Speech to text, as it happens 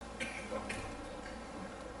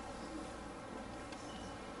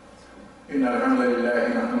إن الحمد لله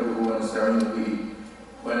نحمده ونستعين به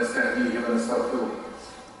ونستهديه ونستغفره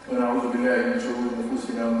ونعوذ بالله من شرور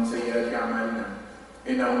أنفسنا ومن سيئات أعمالنا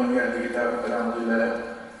إنه من يهده الله فلا مضل له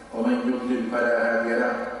ومن يضلل فلا هادي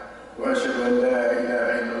له وأشهد أن لا إله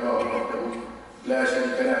إلا الله وحده لا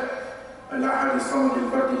شريك له الأحد الصمد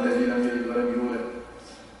الفرد الذي لم يلد ولم يولد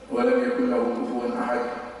ولم يكن له كفوا أحد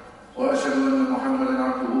وأشهد أن محمدا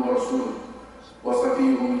عبده ورسوله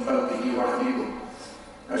وصفيه من خلقه وحبيبه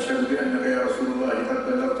أشهد بأنك يا رسول الله قد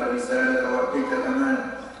بلغت الرسالة وأديت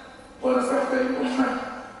الأمانة ونصحت للأمة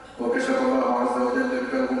وكشف الله عز وجل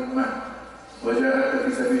بك الأمة وجاهدت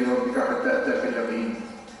في سبيل ربك حتى أتاك اليقين.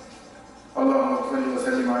 اللهم صل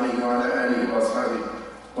وسلم عليه وعلى آله وأصحابه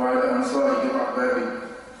وعلى أنصاره وأحبابه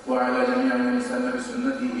وعلى جميع من استنى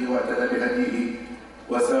بسنته واهتدى بهديه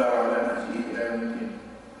وسار على نهجه إلى يوم الدين.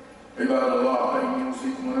 عباد الله، فإني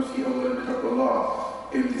أوصيكم ونفسي أولا بتقوى الله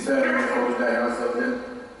امتثالا لقول الله عز وجل: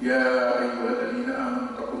 يا أيها الذين آمنوا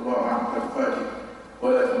اتقوا الله حق تقاته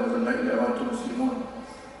ولا تموتن إلا وأنتم مسلمون.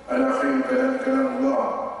 ألا خير كلام كلام الله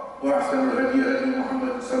وأحسن الهدي هدي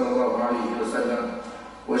محمد صلى الله عليه وسلم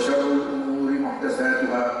وشر الأمور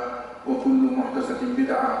محدثاتها وكل محدثة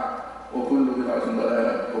بدعة وكل بدعة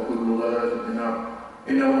ضلالة وكل ضلالة في النار.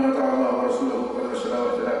 إنه من أطاع الله ورسوله فقد رشد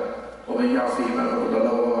واهتدى ومن يعصهما فقد ضل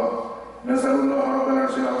وغوى. نسأل الله رب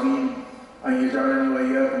العرش العظيم أن يجعلني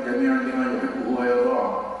وإياكم جميعا لما يحبه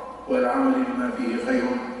ويرضاه والعمل لما فيه خير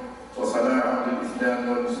وصلاح للإسلام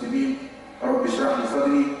والمسلمين. رب اشرح لي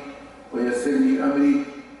صدري ويسر لي أمري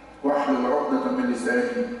واحلل عقدة من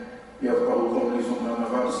لساني يفقه قولي. ثم أما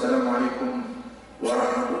بعد، السلام عليكم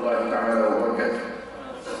ورحمة الله تعالى وبركاته.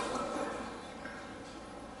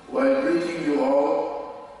 While greeting you all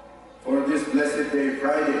for this blessed day,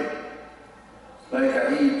 Friday, like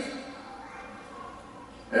I eat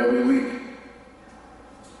every week,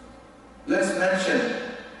 let's mention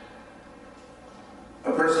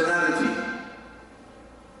a personality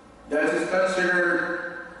that is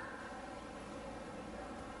considered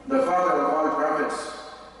the father of all prophets,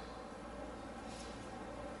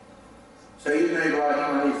 Sayyidina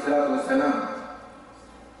Ibraheem AS.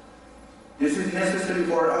 This is necessary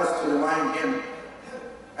for us to remind him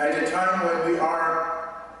at a time when we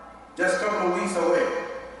are just a couple of weeks away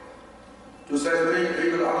to celebrate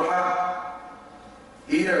Eid al-Adha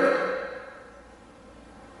here,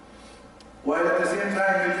 while at the same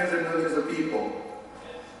time millions and millions of people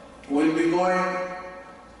will be going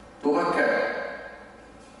to Mecca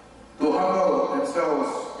to humble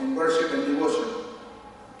themselves in worship and devotion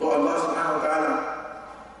to Allah subhanahu wa ta'ala,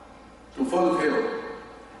 to fulfill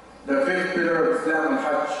the fifth pillar of Islam,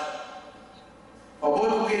 al-Hajj. On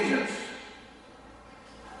both occasions,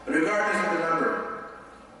 regardless of the number,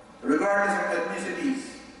 regardless of ethnicities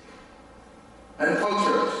and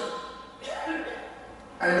cultures,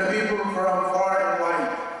 and the people from far and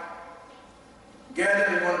wide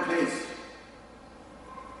gather in one place.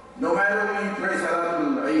 No matter when we pray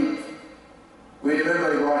Salatul Eid, we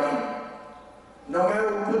remember Ibrahim. No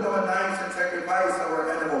matter we put our knives and sacrifice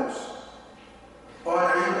our animals on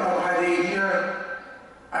Eid al-Adha here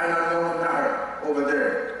and on Yom al-Nahr over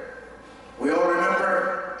there, we all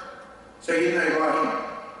remember Sayyidina Ibrahim.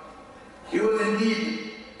 He was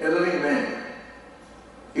indeed a living man.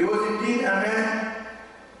 He was indeed a man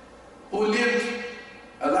who lived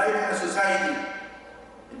a life in a society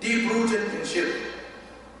deep-rooted in shirk,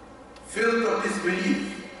 filled of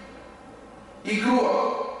disbelief. He grew up,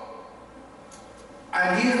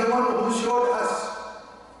 and he is the one who showed us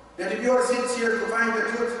that if you are sincere to find the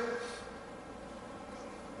truth,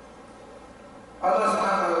 Allah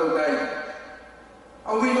subhanahu wa ta'ala will guide you.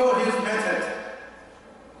 And we know his method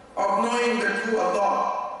of knowing the true Allah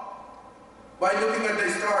by looking at the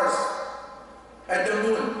stars, at the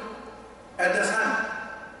moon, at the sun.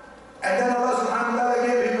 And then Allah subhanahu wa ta'ala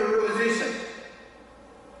gave him a realization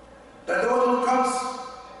that the one who comes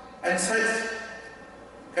and says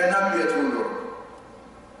cannot be a true Lord.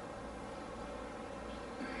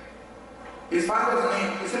 His father's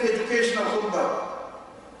name is an educational khutbah.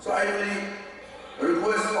 So I really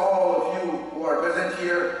request all of you who are present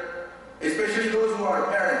here, especially those who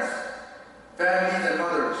are parents, families and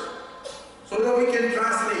mothers, so that we can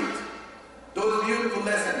translate those beautiful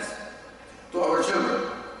lessons to our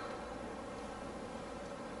children.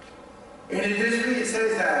 In his history it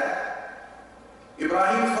says that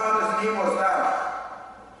Ibrahim's father's name was Dar,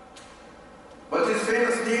 but his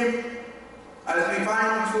famous name, as we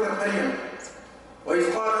find in Surah Maryam,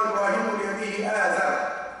 وَإِذْ قَالَ إِبْرَاهِيمُ لِأَبِيهِ آزَرَ,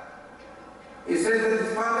 it says that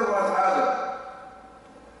his father was Azar.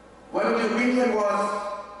 One of the opinion was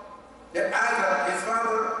that Azar, his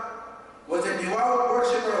father, was a devout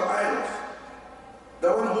worshipper of idols, the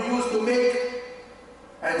one who used to make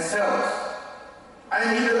cells.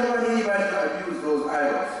 And he doesn't want anybody to abuse those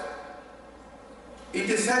idols. It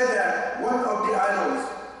is said that one of the idols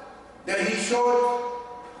that he showed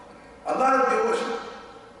a lot of devotion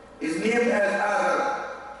is named as Azar.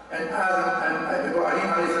 And Ibrahim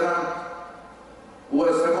A.S.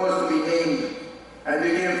 was supposed to be named and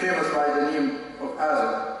became famous by the name of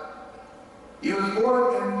Azar. He was born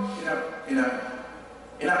in a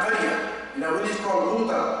qaryah, in a village called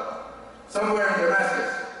Ghuta, somewhere in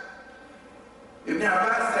Damascus. Ibn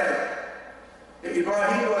Abbas said that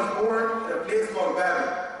Ibrahim was born in a place called Babel.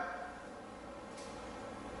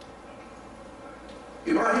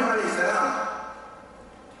 Ibrahim A.S.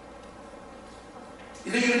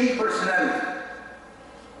 is a unique personality.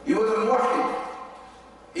 He was a muwahhid.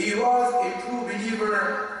 He was a true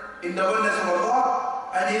believer in the oneness of Allah,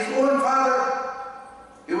 and his own father,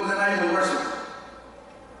 he was an idol worshiper.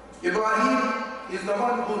 Ibrahim is the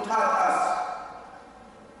one who taught us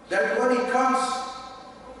that when it comes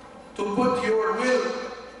to put your will,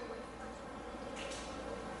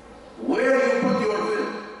 where you put your will,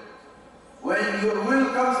 when your will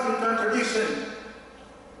comes in contradiction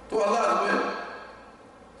to Allah's will,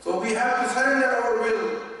 so we have to surrender our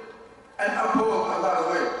will and uphold Allah's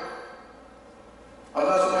will.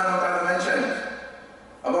 Allah subhanahu wa ta'ala mentioned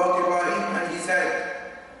about Ibrahim, and he said,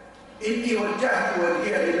 إِنِّي وَجَّهْتُ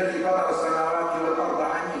وَجْهِيَ لِلَّذِي فَطَرَ السَّمَاوَاتِ وَالْأَرْضَ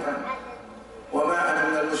حَنِيفًا وَمَا أَنَا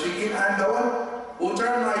مِنَ الْمُشْرِكِينَ. I am the one who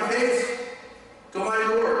turned my face to my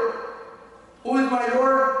Lord. Who is my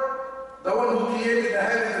Lord? The one who created the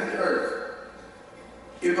heavens and the earth.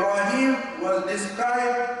 Ibrahim was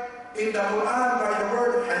described in the Quran by the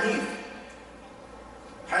word Hanif.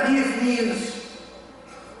 Hanif means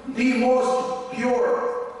the most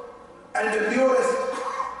pure and the purest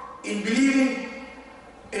in believing,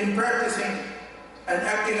 in practicing, and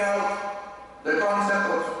acting out the concept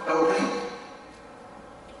of Tawheed.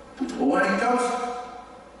 When it comes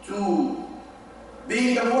to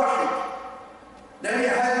being a muwahhid, then it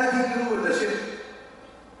has nothing to do with the shirk.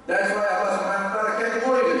 That's why Allah subhanahu wa ta'ala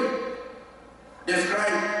categorically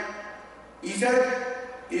described. He said,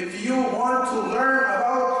 if you want to learn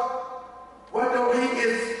about what Tawheed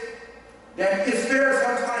is, then spare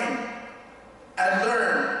some time and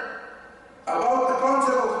learn about the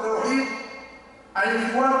concept of Tawheed. And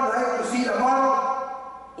if you want to see the model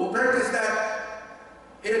who practice that,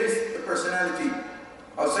 here is the personality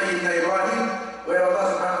of Sayyidina Ibrahim, where Allah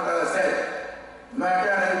subhanahu wa ta'ala said, مَا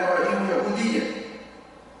كَانَ إِبْرَاهِيمُ يَهُودِيًّا.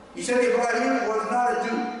 He said Ibrahim was not a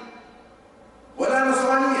Jew. وَلَا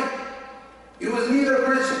نَصْرَانِيًّا. He was neither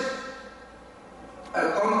Christian.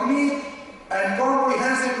 A complete and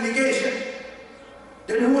comprehensive negation.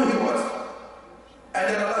 Then who he was.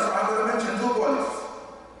 And then Allah subhanahu wa ta'ala mentioned two qualities.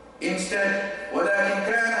 Instead, وَلَكِنْ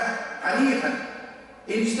كَانَ حَنِيفًا.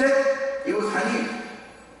 Instead, he was Hanif.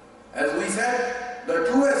 As we said, the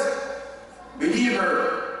truest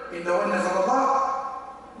believer in the oneness of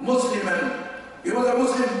Allah, Musliman. He was a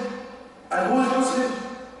Muslim. And who is Muslim?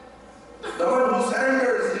 The one who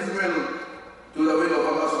surrenders his will to the will of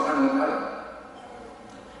Allah subhanahu wa ta'ala.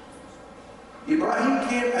 Ibrahim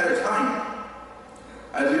came at a time,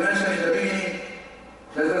 as we mentioned in the beginning,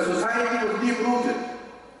 that the society was deep-rooted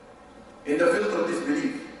in the filth of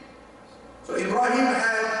disbelief. So Ibrahim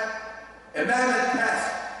had a mammoth task,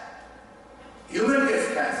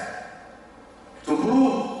 humongous task, to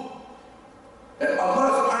prove that Allah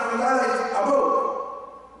subhanahu wa ta'ala is above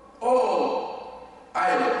all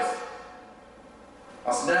idols,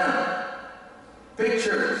 asnam,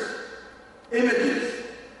 pictures, images,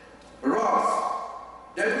 rocks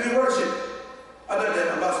that we worship other than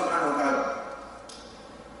Allah subhanahu wa ta'ala.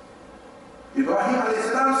 Ibrahim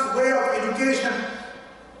a.s. way of education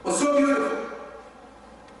was so beautiful.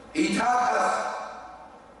 He taught us,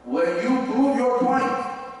 when you prove your point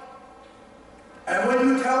and when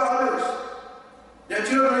you tell others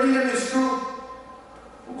that your religion is true,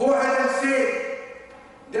 go ahead and say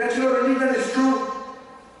that your religion is true,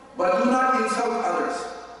 but do not insult others.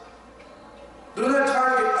 Do not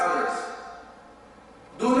target others.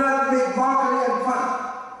 Do not make mockery and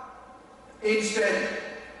fun. Instead,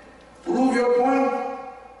 prove your point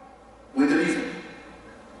with reason,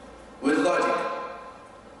 with logic.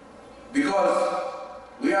 Because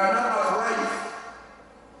we are not authorized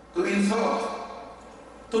to insult,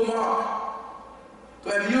 to mock, to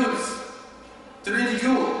abuse, to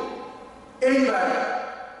ridicule anybody,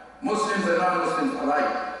 Muslims and non-Muslims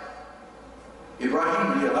alike.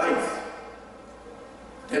 Ibrahim realized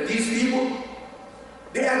that these people,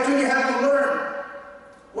 they actually have to learn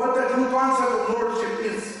what the true concept of lordship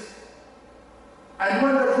is. And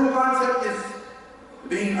when the true concept is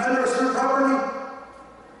being understood properly,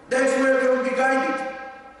 that's where they will be guided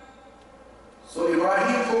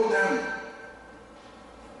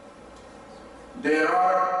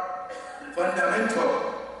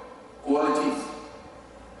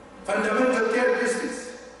fundamental characteristics.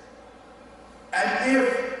 And if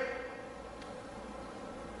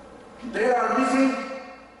they are missing,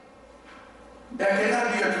 there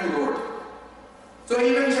cannot be a true Lord. So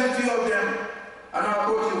he mentioned 3 of them, and I'll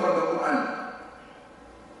quote you from the Quran.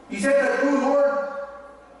 He said the true Lord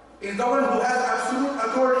is the one who has absolute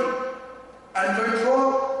authority and control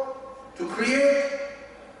to create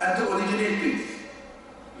and to originate things.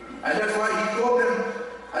 And that's why he told them,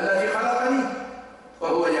 الَّذِي خَلَقَنِي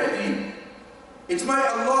وَهُوَ يَهْدِينِ. It's my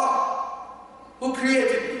Allah who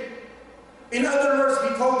created me. In other words, he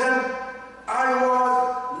told them, I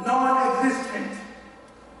was non-existent.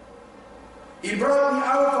 He brought me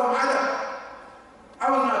out from Adam.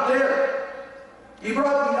 I was not there. He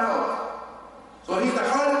brought me out. So he's the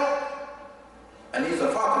Khaliq and he's the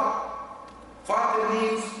Father. Father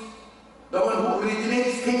means the one who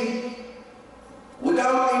originates things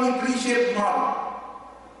without any pre-shaped model.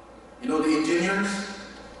 You know the engineers,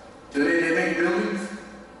 today they make buildings,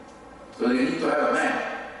 so they need to have a man.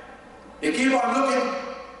 They keep on looking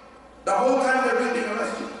the whole time they're building a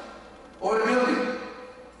masjid or a building.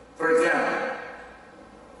 For example,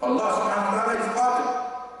 Allah subhanahu wa ta'ala is Father.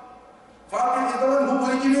 Father is the one who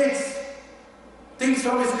originates things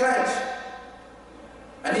from scratch.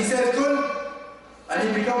 And he says kun, and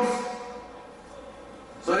he becomes.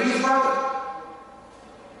 So he is Father.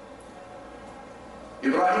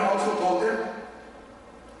 Ibrahim also told them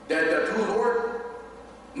that the true Lord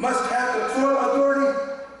must have the full authority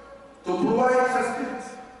to provide sustenance.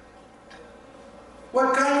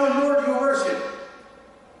 What kind of Lord you worship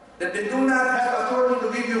that they do not have authority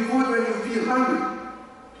to give you food when you feel hungry?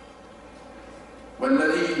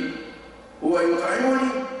 وَالَّذِي هُوَ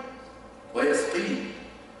يُطْعِمُنِي وَيَسْقِينِ.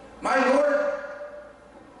 My Lord,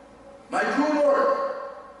 my true Lord,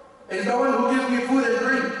 is the one who gives me food and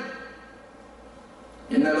drink.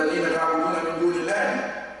 إِنَّ الَّذِينَ تَعْبُدُونَ مِن دُونِ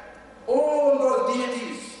اللَّهِ. All those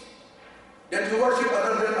deities that you worship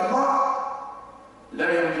other than Allah, لَا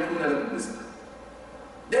يَمْلِكُونَ لَكُمْ رِزْقًا.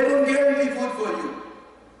 They don't guarantee food for you.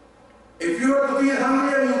 If you are to feel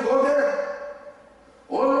hungry and you go there,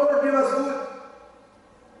 oh Lord, give us food.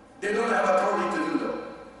 They don't have authority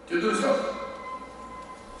to do so.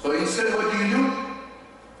 So instead, what do?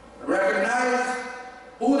 Recognize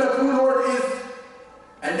who the true Lord is,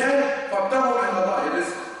 and then فَابْتَغُوا عِنْدَ اللَّهِ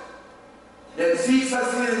رِزْقًا. Then seek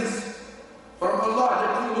sustenance from Allah,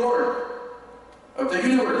 the true Lord of the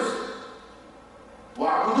universe.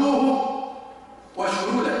 وَاعْبُدُوهُ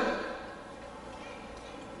وَاشْكُرُوا لَهُ.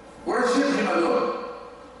 Worship Him alone,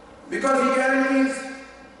 because He guarantees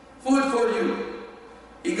food for you.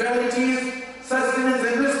 He guarantees sustenance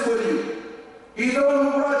and risk for you. He's the one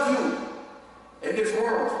who brought you in this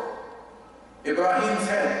world. Ibrahim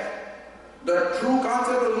said, the true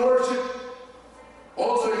concept of lordship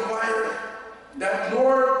also requires that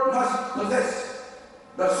Lord must possess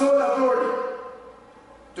the sole authority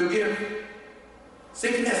to give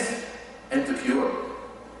sickness and to cure.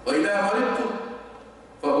 وَإِذَا مَرِضْتُ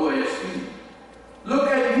فَهُوَ يَشْفِينِ. Look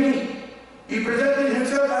at me. He presented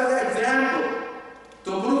himself as an example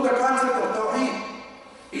to prove the concept of Tawheed.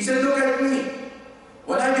 He said, look at me.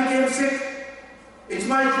 When I became sick, it's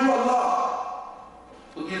my true Allah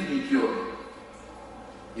who gives me cure.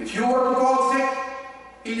 If you were to fall sick,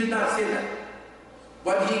 he did not say that.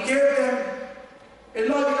 But he gave them a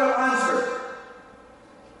logical answer.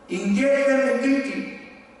 He engaged them in thinking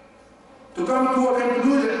to come to a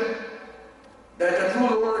conclusion that the true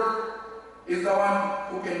Lord is the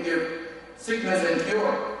one who can give sickness and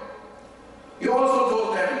cure. He also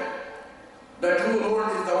told them the true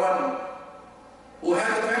Lord is the one who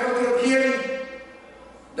has the faculty of hearing,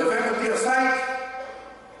 the faculty of sight,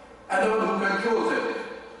 and the one who controls it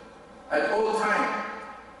at all times.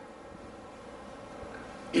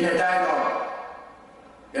 In a dialogue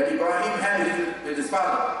that Ibrahim had with his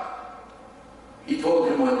father, he told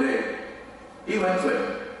him one day, he went to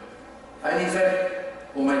him, and he said,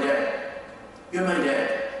 oh my dad, you're my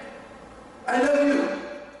dad. I love you.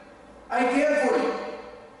 I care for you.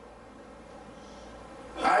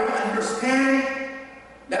 I understand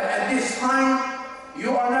that at this time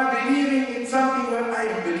you are not believing in something that I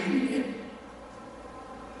am believing in.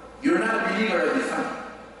 You're not a believer at this time,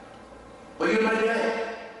 but you're my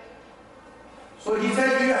dad. So he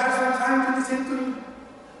said, do you have some time to listen to me?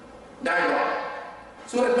 Dialogue.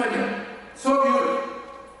 Surah Maryam. So beautiful.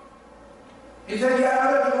 He said, Ya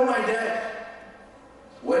Abati, oh my dad.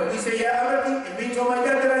 When we say Ya Abati, it means, oh my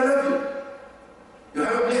dad, that I love you. You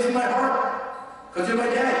have a place in my heart, because you're my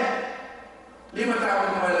dad. لِمَ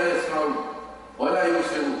تَعْبُدُ مَا لَا يَسْمَعُ وَلَا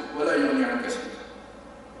يُبْصِرُ وَلَا يُغْنِي عَنْكَ شَيْئًا.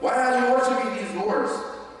 Why are you worshiping these lords,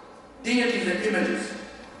 deities and images?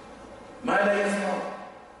 مَا لَا يَسْمَعُ.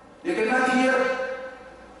 They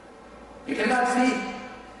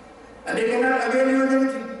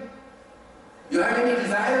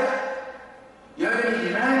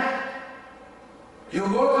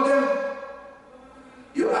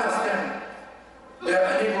You ask them, they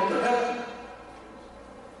are unable to help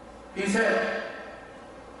you. He said,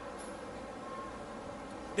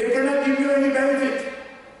 they cannot give you any benefit,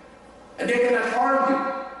 and they cannot harm you.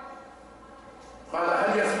 قال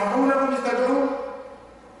هل يسمعونكم إذ تدعون?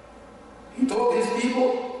 He told his people,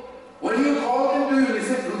 when you call them, do you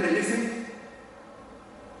listen? Do they listen?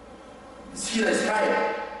 See the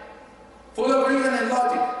sky, full of reason and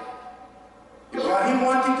logic. Ibrahim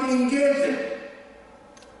wanted to engage them.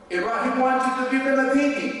 Ibrahim wanted to give them a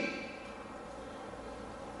thinking,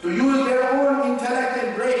 to use their own intellect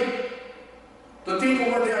and brain to think of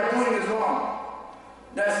what they are doing is wrong.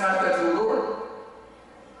 That's not the true Lord.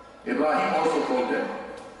 Ibrahim also told them,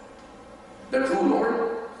 the true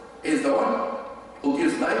Lord is the one who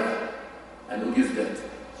gives life and who gives death.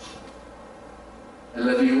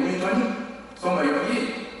 الذي يميتني ثم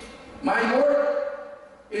يحييني. My Lord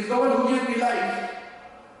is the one who gives me life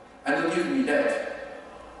and who gives me death.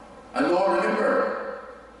 And Lord, remember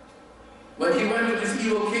when he went to this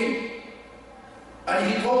evil king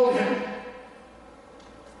and he told him,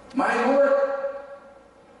 my Lord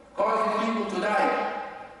causes people to die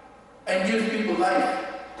and gives people life.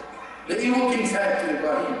 The evil king said to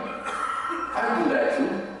Ibrahim, I do that too.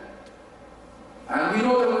 And we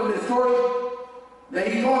know that in the story that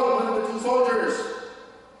he called one of the two soldiers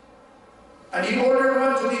and he ordered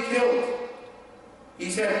one to be killed. He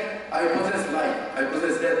said, I possess life, I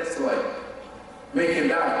possess death, so I make him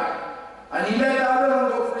die. And he let the other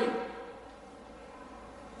one go free.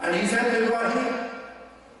 And he said to Ibrahim,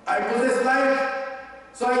 I possess life,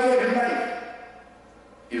 so I gave him life.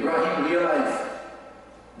 Ibrahim realized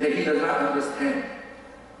that he does not understand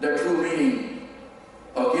the true meaning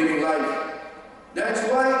of giving life. That's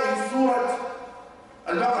why in Surah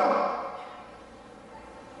Al-Baqarah,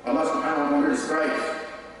 Allah subhanahu wa ta'ala describes,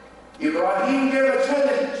 Ibrahim gave a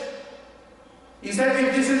challenge. He said,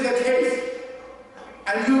 if this is the case,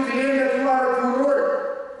 and you claim that you are a true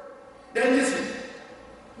Lord, then listen,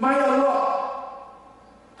 my Allah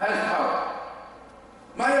has power.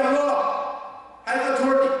 My Allah has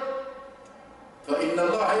authority. فَإِنَّ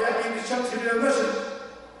اللَّهَ يَأْتِي بِالشَّمْسِ مِنَ الْمَشْرِقِ.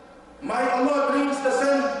 My Allah brings the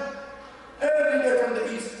sun every day from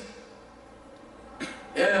the east.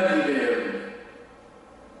 Every day.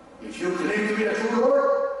 If you claim to be a true Lord,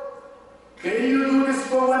 can you do this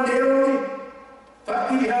for one day only?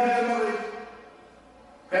 فَأْتِي بِهَذِهِ الْمَغْرِبِ.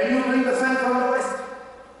 Can you bring the sun from the west?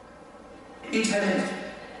 He challenged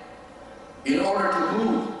in order to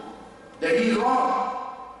prove that he is wrong.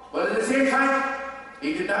 But at the same time,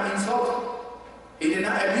 he did not insult him. He did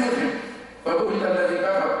not abuse him. فَبُهِتَ الَّذِي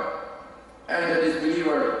كَفَرَ. And the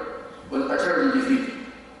disbeliever was utterly defeated.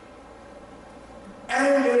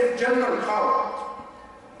 And there is general power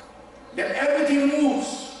that everything moves.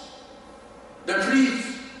 The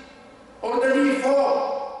trees or the leaf fall.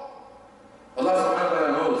 Allah subhanahu wa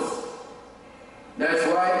ta'ala knows. That's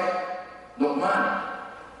why Luqman,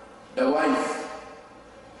 the wise,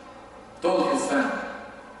 told his son,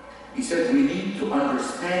 he said, we need to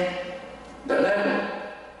understand the level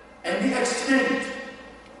and the extent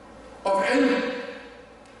of ilm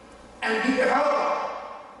and the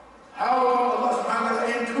how Allah subhanahu wa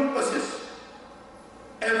ta'ala encompasses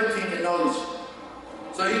everything in knowledge.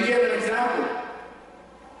 So he gave an example.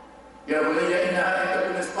 يَا بُنَيَّ إِنَّهَا إِنْ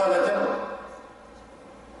تَكُنْ مِثْقَالَ ذَرَّةٍ.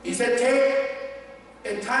 He said, take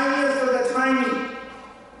a tiniest of the tiny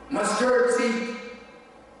mustard seed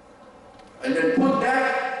and then put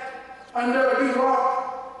that under a big rock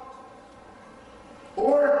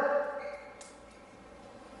or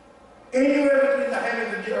anywhere between the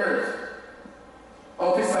heavens and the earth.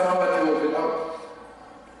 أو في السماوات وفي الأرض.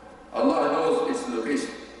 Allah knows its location.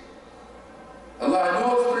 Allah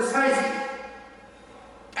knows precisely,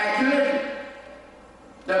 accurately,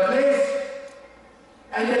 the place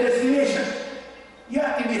and the destination.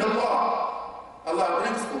 يأتي به Allah. Allah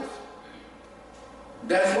brings forth.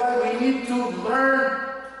 That's why we need to learn.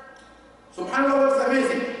 SubhanAllah, it's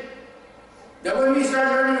amazing that when we start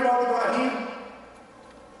learning about Ibrahim,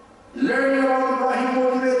 learning about Ibrahim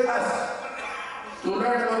motivates us to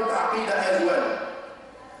learn about the Aqidah as well.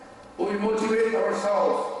 We motivate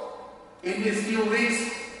ourselves in these few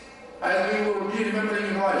weeks as we will be remembering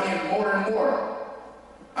Ibrahim more and more.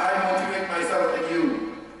 I motivate myself and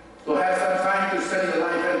you to have some time to study the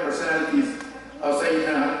life and personalities of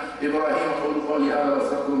Sayyidina Ibrahim. أقول قولي هذا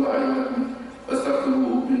وأستغفر الله لي ولكم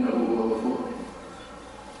فاستغفروه إنه هو الغفور الرحيم.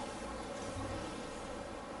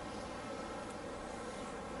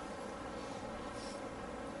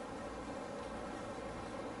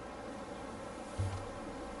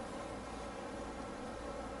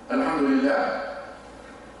 الحمد لله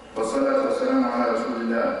والصلاة والسلام على رسول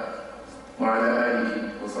الله وعلى آله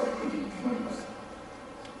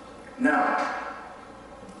Now,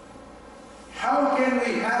 how can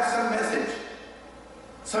we have some message,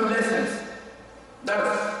 some lessons?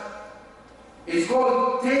 That is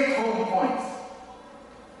called take-home points,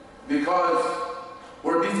 because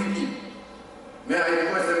we're busy people. May I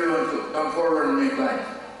request everyone to come forward and make lines?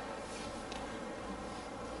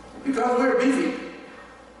 Because we're busy.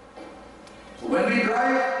 So when we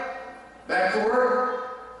drive back to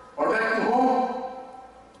work, or back to home,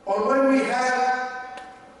 or when we have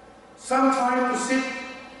some time to sit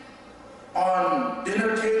on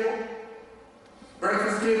dinner table,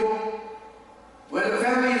 breakfast table, when the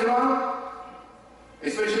family is around,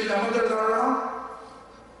 especially the mothers are around,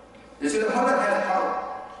 they say the mother has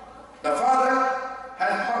power, the father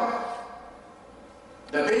has power.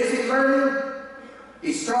 The basic learning,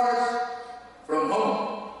 it starts from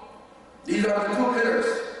home. These are the two pillars.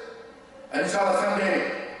 And inshallah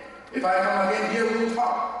someday, if I come again here, we will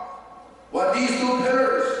talk what these two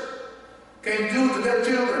pillars can do to their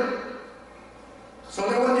children. So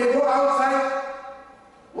that when they go outside,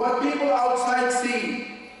 what people outside see,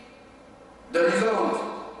 the result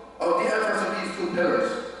of the efforts of these two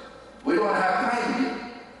pillars. We don't have time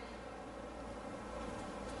here.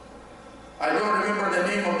 I don't remember the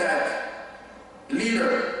name of that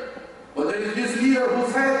leader, but there is this leader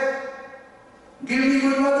who said, give me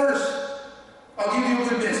good mothers, I'll give you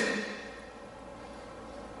good business.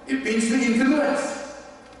 It means to influence,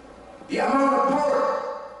 the amount of power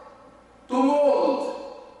to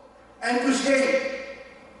mold and to shape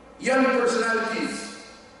young personalities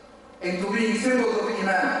into being symbols of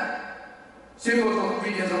Iman, symbols of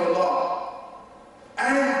obedience of Allah,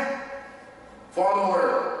 and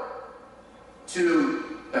follower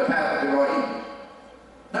to the path of Ibrahim.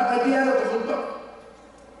 Now at the end of the khutbah,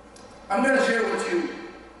 I'm going to share with you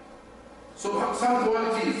some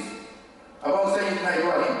qualities about Sayyidina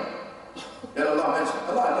Ibrahim that Allah mentioned.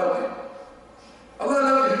 Allah loved him. Allah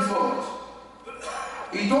loved him so much.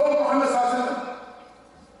 He told Muhammad sallallahu alaihi wasallam,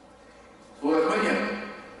 Surah Maryam,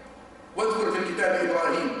 واذكر في الكتاب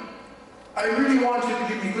إبراهيم. I really want you to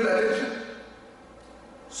give me good attention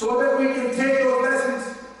so that we can take those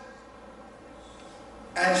lessons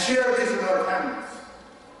and share this with our families,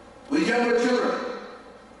 with younger children,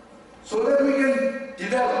 so that we can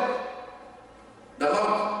develop the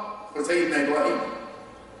love for Sayyidina Ibrahim.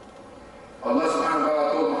 Allah subhanahu wa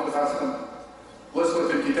ta'ala told Muhammad sallallahu alaihi wasallam, واذكر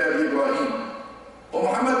في الكتاب إبراهيم.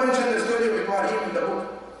 Muhammad mentioned the story of Ibrahim in the book,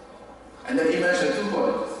 and then he mentioned two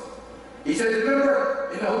qualities. He said, remember,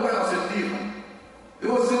 إنه كان صديقا. He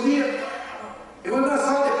was Siddiq. He was not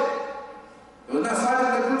Sadiq. He was not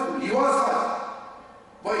Sadiq in the truth. He was Sadiq.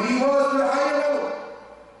 But he was to the higher level.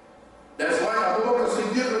 That's why Abu Bakr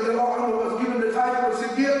Siddiq was given the title of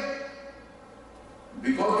Siddiq.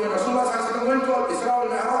 Because when Rasulullah went to Isra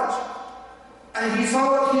al-Mi'raj, and he saw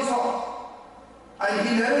what he saw, and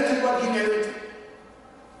he narrated what he narrated.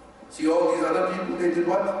 See, all these other people, they did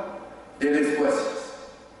what? They raised questions.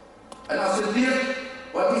 And As-Siddiq,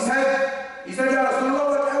 what he said, Ya Rasulullah,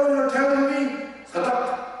 whatever you're telling me,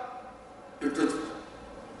 sadaqta. You're truthful.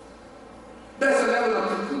 That's the level of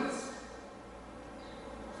truthfulness.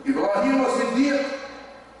 Ibrahim was Siddiq,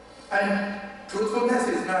 and truthfulness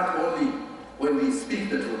is not only when we speak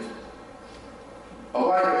the truth. A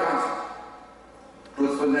wider concept.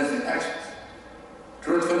 Truthfulness in actions.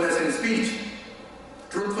 Truthfulness in speech.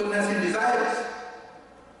 Truthfulness in desires.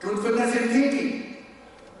 Truthfulness in thinking.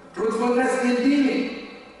 Truthfulness in dealing.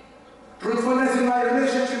 Truthfulness in my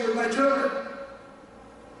relationship with my children.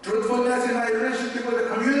 Truthfulness in my relationship with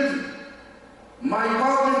the community. My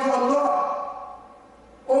commitment to Allah.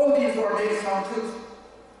 All these are based on truth.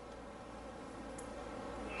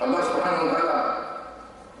 Allah subhanahu wa ta'ala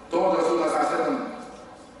told Rasulullah sallallahu alaihi wasallam,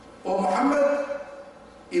 O Muhammad,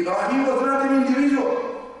 Ibrahim was not an individual.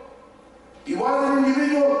 He was an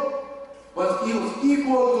individual, but he was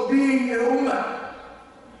equal to being a ummah.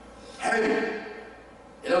 Heavy.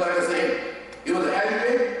 You know, like I say, he was a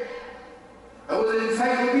heavyweight. It was an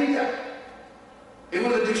encyclopedia. It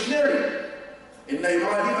was a dictionary. Inna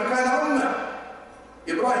Ibrahim kana ummah.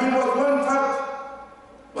 Ibrahim was one part,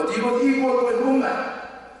 but he was equal to an ummah.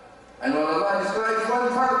 And when Allah describes one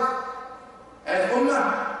part as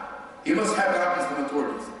ummah, he must have gotten some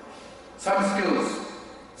authorities, some skills,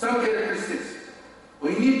 some characteristics.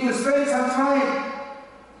 We need to spend some time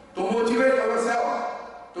to motivate ourselves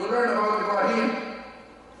to learn about Ibrahim.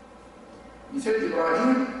 He said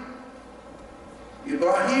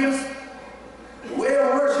Ibrahim's way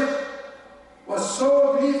of worship was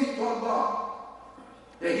so pleasing to Allah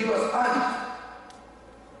that he was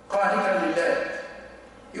qanitan lillah.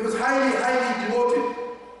 He was highly, highly devoted,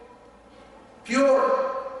 pure,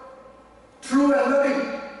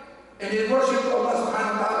 in his worship to Allah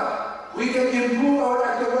subhanahu wa ta'ala. We can improve our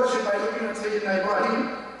act of worship by looking at Sayyidina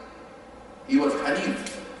Ibrahim. He was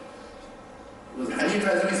Hanif. He was Hanif,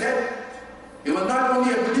 as we said. He was not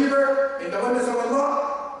only a believer in the oneness of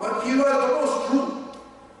Allah, but he was the most true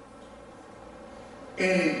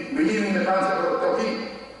in believing the concept of Tawheed.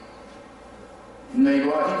 Inna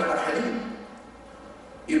Ibrahim al-Halim.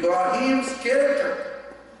 Ibrahim's character,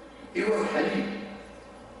 he was Halim.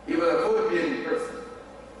 He was a forgiving person.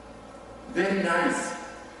 Very nice,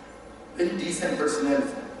 very decent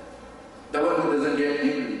personality. The one who doesn't get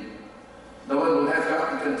angry. The one who has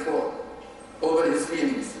gotten control over his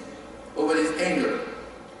feelings, over his anger,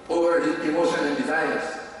 over his emotion and desires.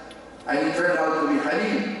 And he turned out to be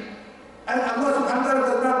Halim. And Allah subhanahu wa ta'ala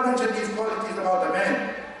does not mention these qualities about a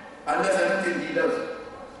man unless and until he does.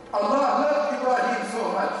 Allah loved Ibrahim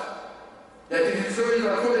so much that in his stories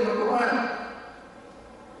are put in the Quran.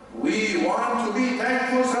 We want to be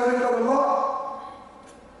thankful servants of Allah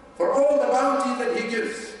for all the bounties that he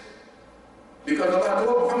gives. Because Allah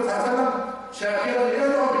told Muhammad sallallahu alaihi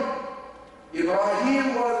wasallam,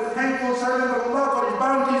 Ibrahim was a thankful servant of Allah for his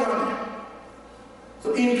bounties on him.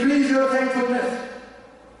 So increase your thankfulness.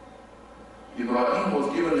 Ibrahim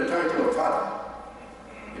was given the title of father.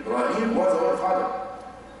 Ibrahim was our father.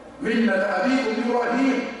 Millat Abikum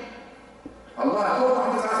Ibrahim. Allah told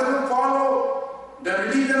Muhammad sallallahu alaihi wasallam, follow the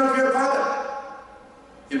religion of your father,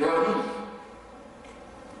 Ibrahim.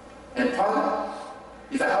 And father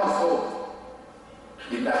is a household.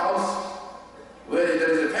 In the house where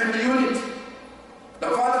there is a family unit, the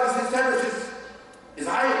father's status is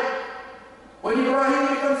higher. When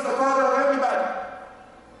Ibrahim becomes the father of everybody,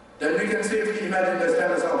 then we can safely imagine the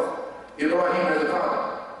status of Ibrahim as a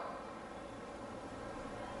father.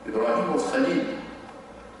 Ibrahim was Khalil.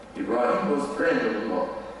 Ibrahim was friend of Allah.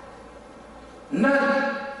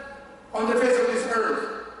 None on the face of this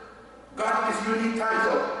earth got this unique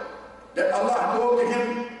title that Allah told to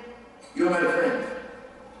him, "You're my friend."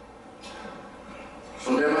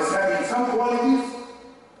 So there must have been some qualities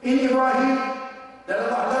in Ibrahim that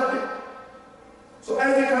Allah loved him. So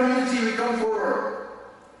as a community we come forward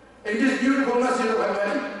in this beautiful masjid of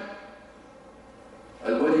Al-Wali.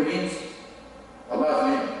 Al-Wali means Allah's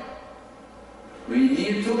name. We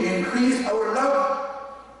need to increase our love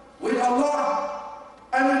with Allah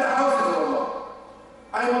and with the houses of Allah.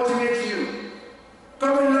 I motivate you.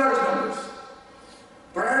 Come in large numbers.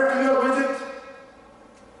 Prior to your visit,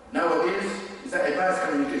 nowadays it's an advanced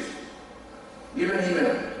communication. Give an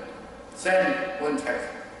email. Send one text.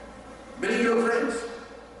 Bring your friends.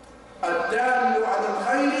 الدال على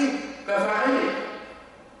الخير كفاعله.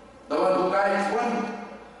 The one who guides one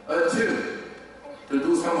or two to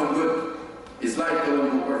do someone good is like the one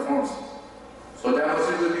who performs. So that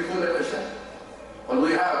masjid will be full at the Shah. But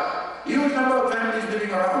we have huge number of families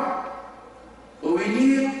living around. So we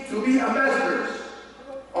need to be ambassadors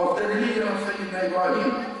of the religion of Sayyidina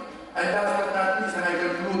Ibrahim. And last but not least, and I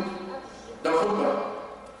conclude the khutbah.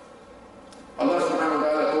 Allah subhanahu wa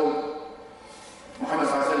ta'ala told Muhammad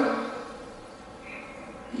sallallahu alaihi wasallam,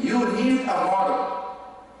 you need a model.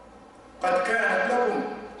 قد كانت لكم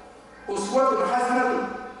أسوة حسنة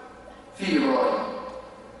في إبراهيم.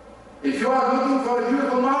 If you are looking for a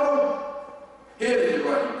beautiful model, here is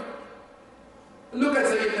Ibrahim. Look at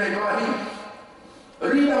Sayyidina Ibrahim.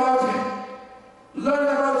 Read about him. Learn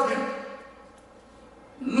about him.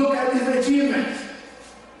 Look at his achievements,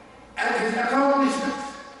 at his accomplishments,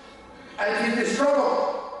 at his struggle,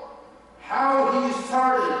 how he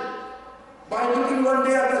started by looking one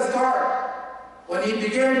day at the star when he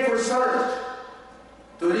began for search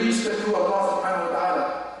to reach the true Allah subhanahu wa ta'ala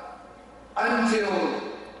until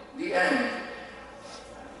the end.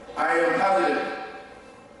 I am positive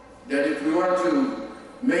that if we were to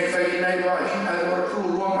make Sayyidina Ibrahim as our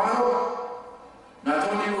true role model, not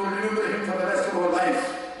only will we remember him for the rest of our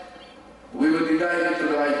life, we will be guided to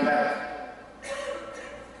the right path.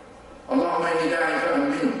 اللهم إني داعيك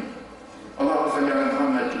أمين. اللهم صل على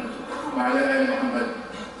محمد وعلى آل محمد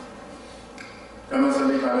كما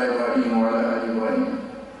صليت على إبراهيم وعلى آل إبراهيم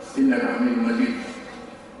إنك حميد مجيد.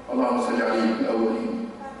 اللهم صل عليه في الأولين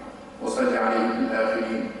وصل عليه في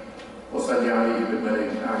الآخرين وصل عليه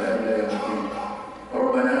بالملائكة الأعلى إلى يوم الدين.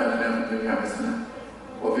 ربنا آتنا في الدنيا حسنة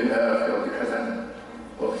وفي الآخرة حسنة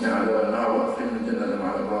وقنا عذاب النار وأدخلنا الجنة مع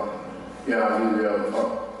الأبرار يا عزيز يا غفار.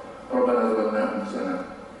 ربنا ظلمنا أنفسنا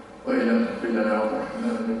وإن لم تغفر لنا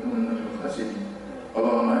وترحمنا لنكونن من الخاسرين.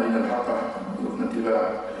 اللهم أرنا الحق حقا وارزقنا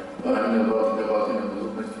اتباعه وأرنا الباطل باطلا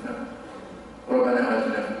وارزقنا اجتنابه. ربنا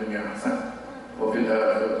آتنا في الدنيا حسنة وفي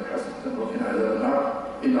الآخرة حسنة وقنا عذاب النار.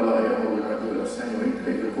 إن الله يأمر بالعدل والإحسان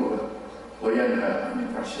وإيتاء ذي القربى وينهى عن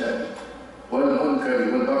الفحشاء والمنكر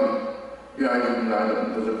والبغي يعظكم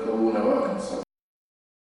لعلكم تذكرون وأقم الصلاة.